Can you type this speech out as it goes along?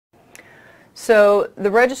So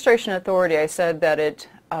the registration authority, I said that it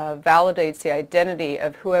validates the identity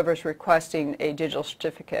of whoever's requesting a digital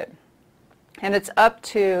certificate. And it's up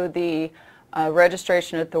to the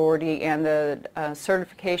registration authority and the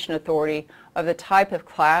certification authority of the type of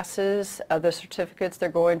classes of the certificates they're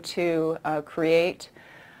going to create.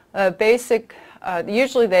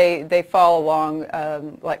 Usually they fall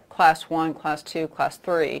along like Class 1, Class 2, Class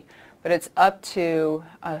 3, but it's up to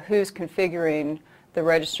who's configuring the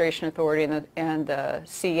registration authority and the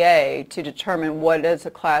CA to determine what does a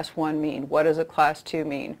Class 1 mean, what does a Class 2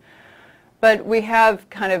 mean. But we have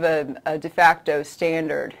kind of a de facto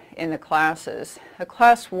standard in the classes. A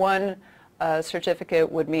Class 1 certificate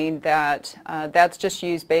would mean that that's just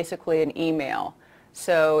used basically in email.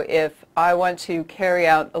 So if I want to carry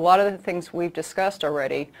out a lot of the things we've discussed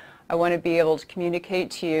already, I want to be able to communicate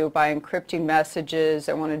to you by encrypting messages,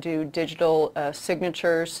 I want to do digital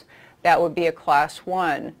signatures, that would be a Class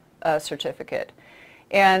 1 certificate.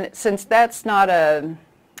 And since that's not a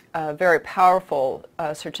very powerful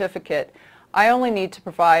certificate, I only need to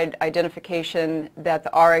provide identification that the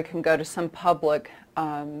RA can go to some public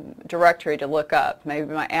directory to look up,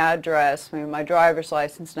 maybe my address, maybe my driver's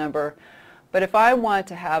license number. But if I want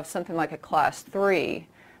to have something like a Class 3,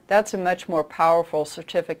 that's a much more powerful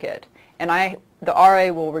certificate. And the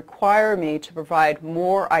RA will require me to provide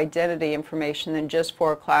more identity information than just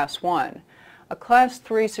for a Class 1. A Class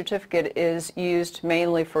 3 certificate is used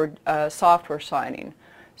mainly for software signing.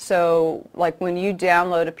 So like when you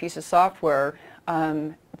download a piece of software,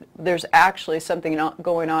 there's actually something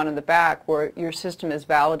going on in the back where your system is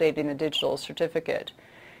validating the digital certificate.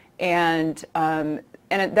 And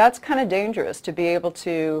that's kind of dangerous to be able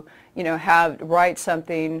to, write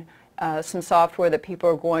something, some software that people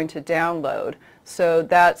are going to download. So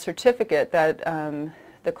that certificate, that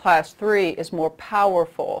the Class 3, is more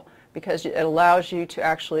powerful because it allows you to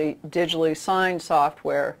actually digitally sign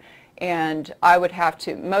software. And I would have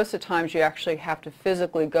to, most of the times you actually have to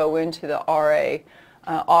physically go into the RA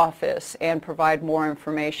office and provide more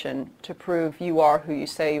information to prove you are who you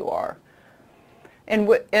say you are. And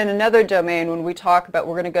in another domain, when we talk about,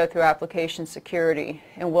 we're going to go through application security,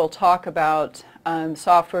 and we'll talk about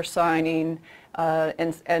software signing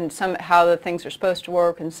and how the things are supposed to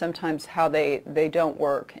work, and sometimes how they don't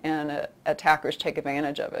work, and attackers take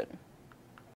advantage of it.